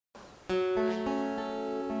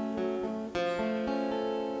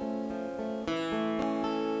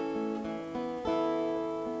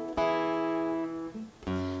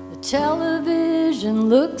television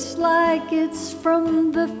looks like it's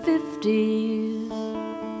from the 50s,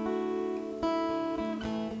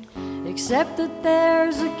 except that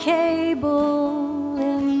there's a cable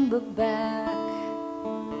in the back.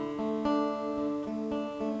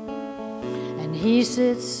 And he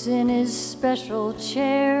sits in his special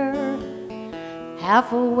chair,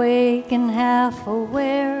 half awake and half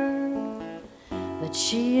aware that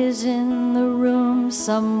she is in the room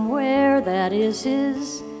somewhere. That is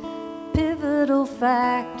his pivotal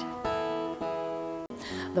fact.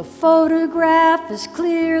 The photograph is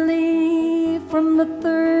clearly from the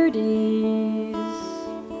 30s.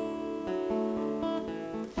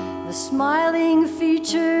 The smiling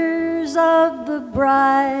features of the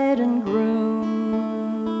bride and groom.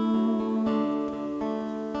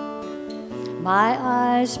 My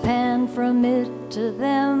eyes pan from it to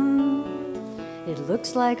them. It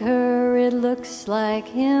looks like her, it looks like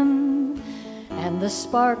him, and the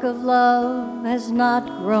spark of love has not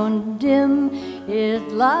grown dim. It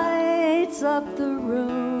lights up the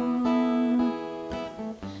room.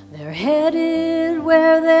 They're headed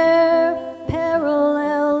where their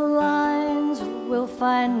parallel lines will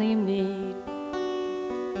finally meet.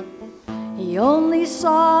 He only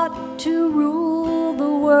sought to rule the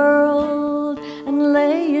world and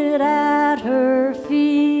lay it at her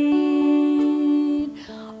feet.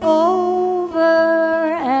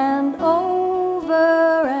 Over and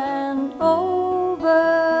over and over,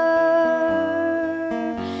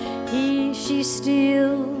 she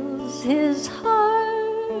steals his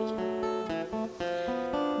heart.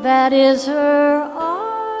 That is her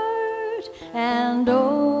art. And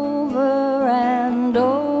over and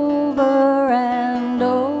over and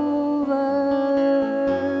over,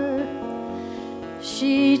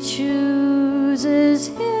 she chooses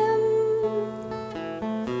him.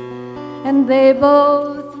 And they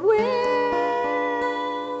both win.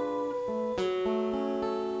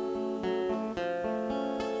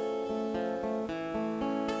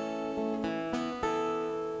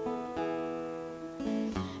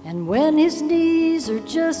 And when his knees are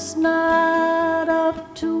just not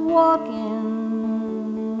up to walking,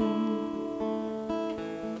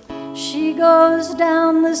 she goes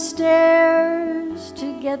down the stairs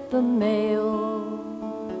to get the mail.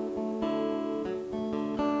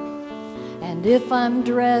 And if I'm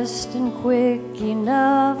dressed and quick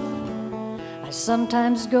enough, I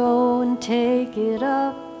sometimes go and take it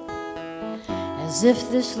up, as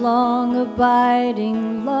if this long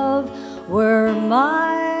abiding love were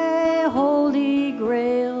my holy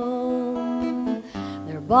grail.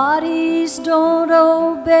 Their bodies don't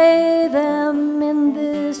obey them in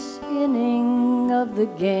this inning of the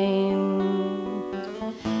game,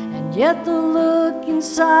 and yet the look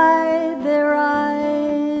inside their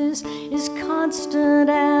eyes is constant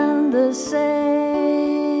and the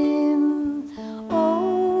same.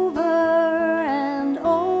 Over and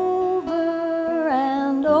over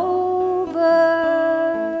and over,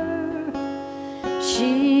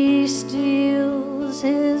 she steals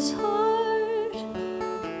his heart.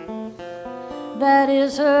 That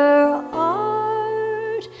is her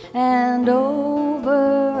art. And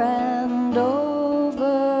over